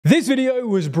This video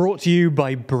was brought to you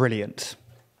by Brilliant.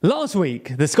 Last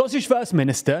week, the Scottish First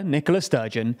Minister, Nicola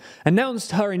Sturgeon,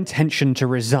 announced her intention to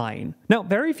resign. Now,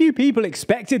 very few people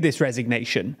expected this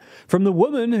resignation, from the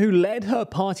woman who led her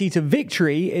party to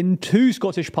victory in 2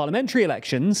 Scottish parliamentary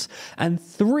elections and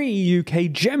 3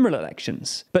 UK general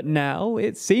elections. But now,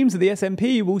 it seems that the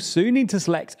SNP will soon need to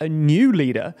select a new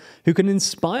leader who can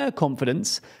inspire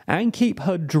confidence and keep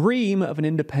her dream of an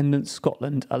independent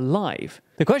Scotland alive.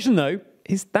 The question, though,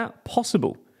 is that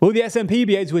possible? Will the SNP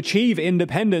be able to achieve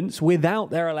independence without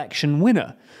their election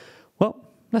winner?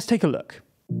 Well, let's take a look.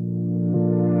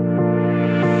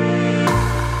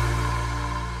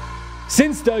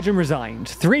 Since Sturgeon resigned,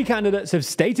 3 candidates have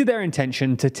stated their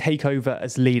intention to take over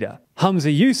as leader: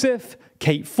 Humza Yousaf,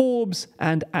 Kate Forbes,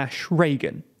 and Ash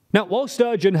Regan. Now, while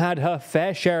Sturgeon had her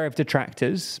fair share of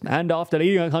detractors, and after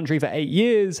leading our country for 8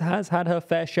 years has had her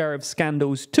fair share of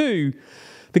scandals too,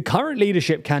 the current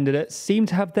leadership candidates seem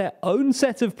to have their own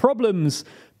set of problems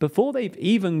before they've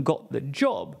even got the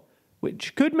job,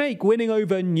 which could make winning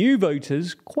over new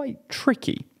voters quite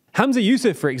tricky. Humza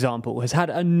Yousaf, for example, has had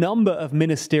a number of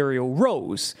ministerial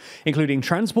roles, including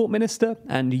Transport Minister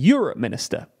and Europe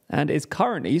Minister, and is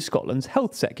currently Scotland's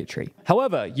Health Secretary.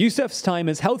 However, Yousaf's time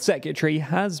as Health Secretary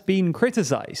has been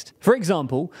criticised. For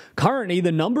example, currently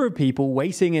the number of people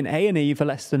waiting in A&E for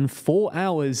less than 4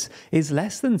 hours is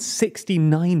less than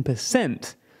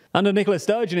 69%. Under Nicola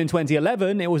Sturgeon in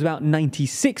 2011, it was about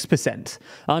 96%.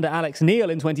 Under Alex Neil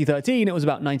in 2013, it was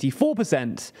about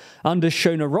 94%. Under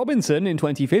Shona Robinson in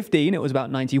 2015, it was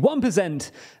about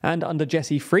 91%. And under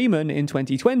Jesse Freeman in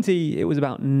 2020, it was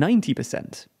about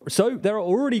 90%. So there are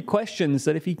already questions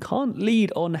that if he can't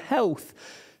lead on health,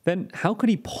 then how could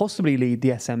he possibly lead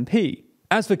the SNP?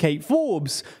 As for Kate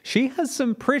Forbes, she has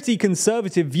some pretty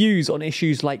conservative views on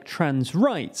issues like trans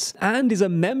rights, and is a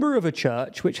member of a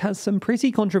church which has some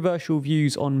pretty controversial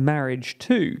views on marriage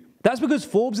too. That's because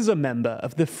Forbes is a member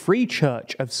of the Free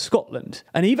Church of Scotland,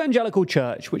 an evangelical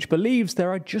church which believes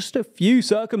there are just a few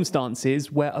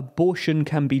circumstances where abortion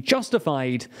can be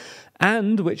justified,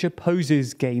 and which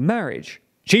opposes gay marriage.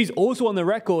 She's also on the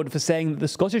record for saying that the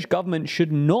Scottish Government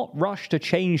should not rush to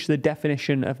change the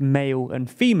definition of male and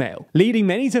female, leading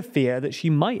many to fear that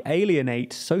she might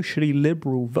alienate socially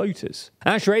liberal voters.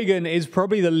 Ash Regan is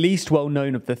probably the least well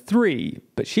known of the 3,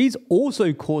 but she's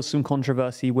also caused some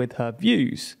controversy with her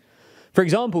views. For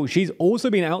example, she's also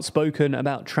been outspoken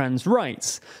about trans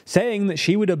rights, saying that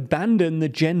she would abandon the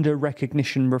Gender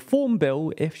Recognition Reform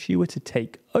Bill if she were to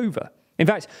take over. In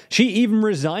fact, she even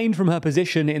resigned from her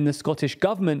position in the Scottish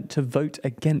Government to vote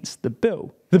against the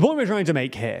bill. The point we're trying to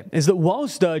make here is that while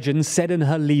Sturgeon said in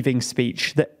her leaving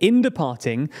speech that in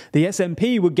departing, the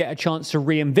SNP would get a chance to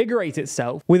reinvigorate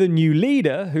itself with a new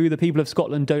leader who the people of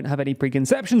Scotland don't have any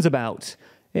preconceptions about,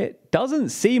 it doesn't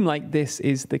seem like this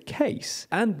is the case.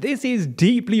 And this is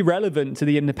deeply relevant to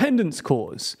the independence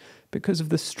cause, because of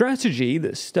the strategy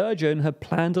that Sturgeon had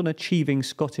planned on achieving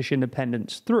Scottish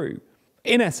independence through.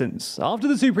 In essence, after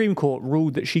the Supreme Court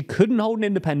ruled that she couldn't hold an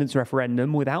independence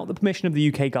referendum without the permission of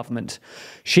the UK government,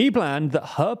 she planned that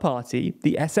her party,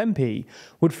 the SNP,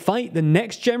 would fight the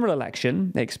next general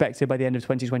election, expected by the end of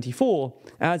 2024,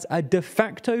 as a de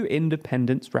facto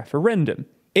independence referendum.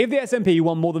 If the SNP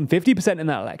won more than 50% in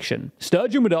that election,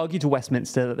 Sturgeon would argue to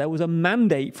Westminster that there was a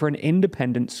mandate for an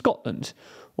independent Scotland,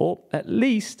 or at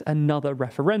least another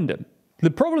referendum. The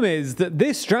problem is that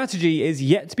this strategy is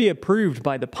yet to be approved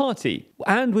by the party,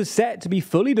 and was set to be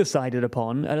fully decided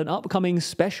upon at an upcoming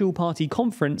special party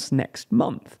conference next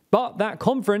month. But that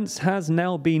conference has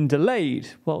now been delayed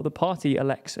while the party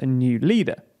elects a new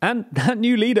leader. And that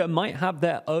new leader might have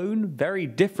their own very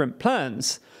different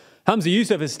plans. Humza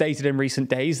Yousaf has stated in recent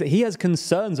days that he has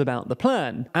concerns about the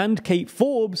plan, and Kate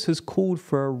Forbes has called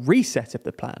for a reset of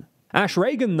the plan. Ash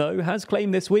Regan, though, has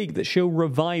claimed this week that she'll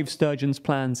revive Sturgeon's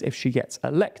plans if she gets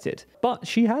elected, but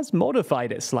she has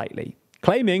modified it slightly,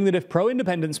 claiming that if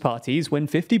pro-independence parties win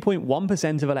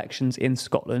 50.1% of elections in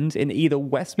Scotland in either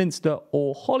Westminster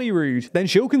or Holyrood, then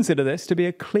she'll consider this to be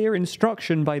a clear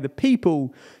instruction by the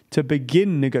people to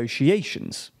begin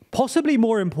negotiations. Possibly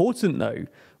more important, though,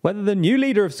 whether the new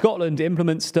leader of Scotland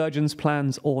implements Sturgeon's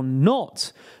plans or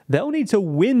not, they'll need to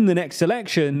win the next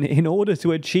election in order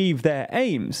to achieve their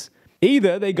aims.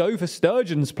 Either they go for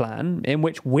Sturgeon's plan, in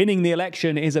which winning the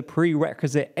election is a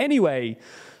prerequisite anyway,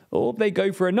 or they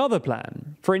go for another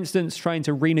plan, for instance trying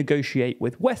to renegotiate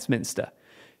with Westminster,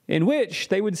 in which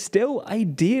they would still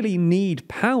ideally need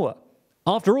power.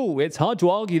 After all, it's hard to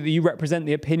argue that you represent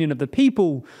the opinion of the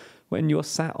people when you're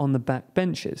sat on the back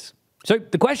benches. So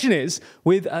the question is,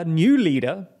 with a new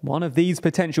leader, one of these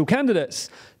potential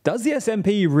candidates, does the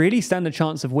SNP really stand a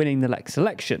chance of winning the next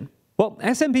election? Well,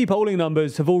 SNP polling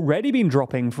numbers have already been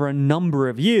dropping for a number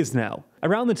of years now.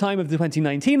 Around the time of the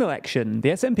 2019 election, the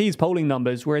SNP's polling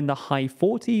numbers were in the high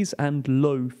 40s and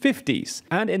low 50s,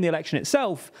 and in the election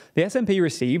itself, the SNP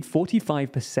received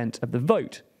 45% of the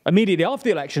vote. Immediately after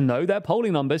the election, though, their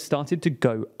polling numbers started to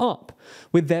go up,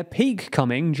 with their peak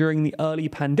coming during the early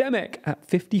pandemic at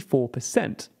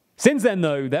 54%. Since then,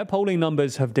 though, their polling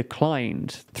numbers have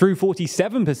declined, through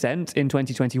 47% in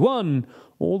 2021,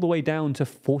 all the way down to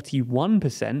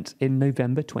 41% in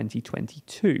November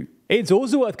 2022. It's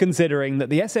also worth considering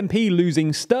that the SNP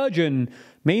losing Sturgeon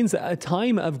means that at a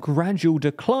time of gradual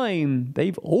decline,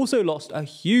 they've also lost a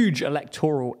huge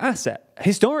electoral asset.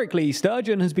 Historically,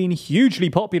 Sturgeon has been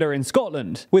hugely popular in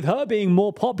Scotland, with her being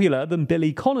more popular than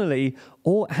Billy Connolly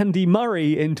or Andy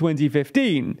Murray in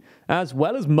 2015, as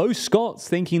well as most Scots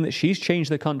thinking that she's changed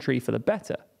the country for the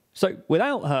better. So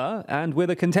without her, and with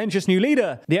a contentious new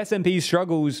leader, the SNP's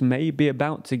struggles may be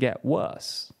about to get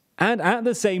worse. And at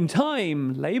the same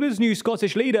time, Labour's new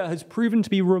Scottish leader has proven to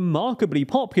be remarkably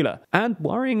popular. And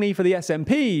worryingly for the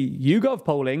SNP, YouGov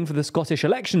polling for the Scottish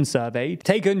Election Survey,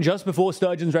 taken just before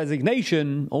Sturgeon's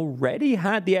resignation, already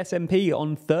had the SNP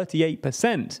on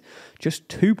 38%, just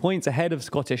 2 points ahead of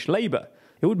Scottish Labour.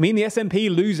 It would mean the SNP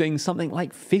losing something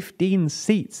like 15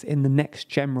 seats in the next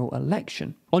general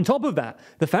election. On top of that,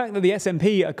 the fact that the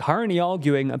SNP are currently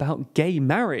arguing about gay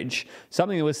marriage,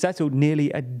 something that was settled nearly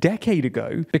a decade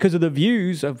ago because of the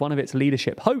views of one of its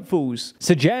leadership hopefuls,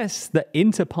 suggests that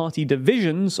inter-party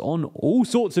divisions on all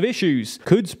sorts of issues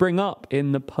could spring up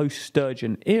in the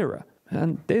post-Sturgeon era.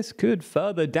 And this could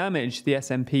further damage the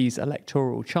SNP's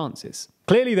electoral chances.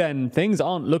 Clearly then, things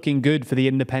aren't looking good for the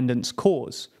independence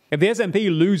cause. If the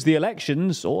SNP lose the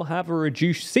elections or have a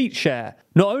reduced seat share,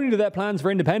 not only do their plans for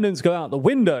independence go out the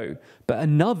window, but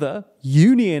another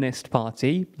unionist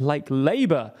party, like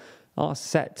Labour, are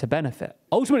set to benefit.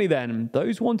 Ultimately then,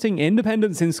 those wanting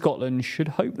independence in Scotland should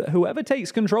hope that whoever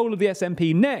takes control of the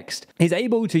SNP next is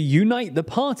able to unite the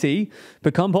party,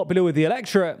 become popular with the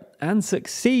electorate, and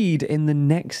succeed in the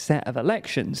next set of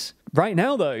elections. Right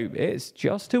now though, it's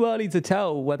just too early to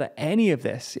tell whether any of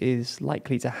this is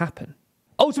likely to happen.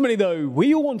 Ultimately though,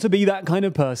 we all want to be that kind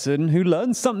of person who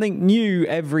learns something new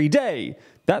every day.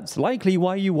 That's likely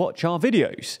why you watch our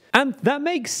videos. And that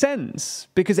makes sense,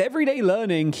 because everyday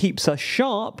learning keeps us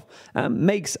sharp and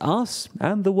makes us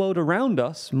and the world around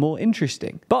us more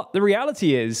interesting. But the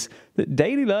reality is that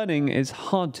daily learning is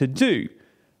hard to do,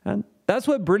 and that's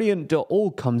where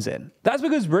Brilliant.org comes in. That's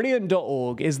because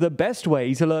Brilliant.org is the best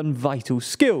way to learn vital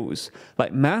skills,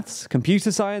 like maths,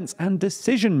 computer science, and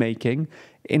decision-making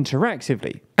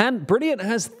interactively. And Brilliant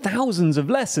has thousands of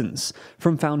lessons,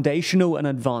 from foundational and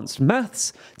advanced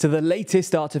maths to the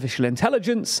latest artificial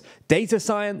intelligence, data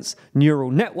science,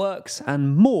 neural networks,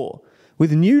 and more,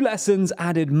 with new lessons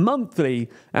added monthly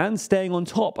and staying on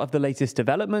top of the latest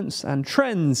developments and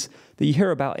trends that you hear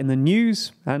about in the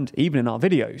news and even in our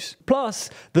videos.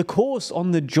 Plus, the course on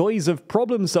the joys of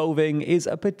problem solving is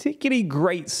a particularly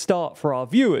great start for our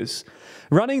viewers,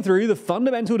 running through the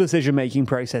fundamental decision-making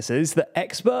processes that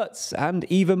experts and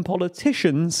even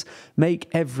politicians make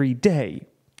every day.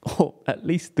 Or at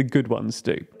least the good ones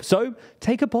do. So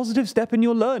take a positive step in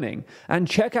your learning and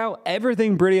check out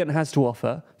everything Brilliant has to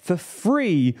offer for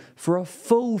free for a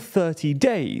full 30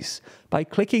 days by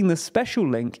clicking the special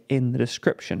link in the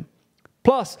description.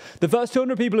 Plus, the first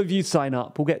 200 people of you sign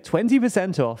up will get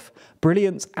 20% off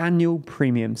Brilliant's annual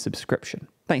premium subscription.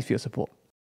 Thanks for your support.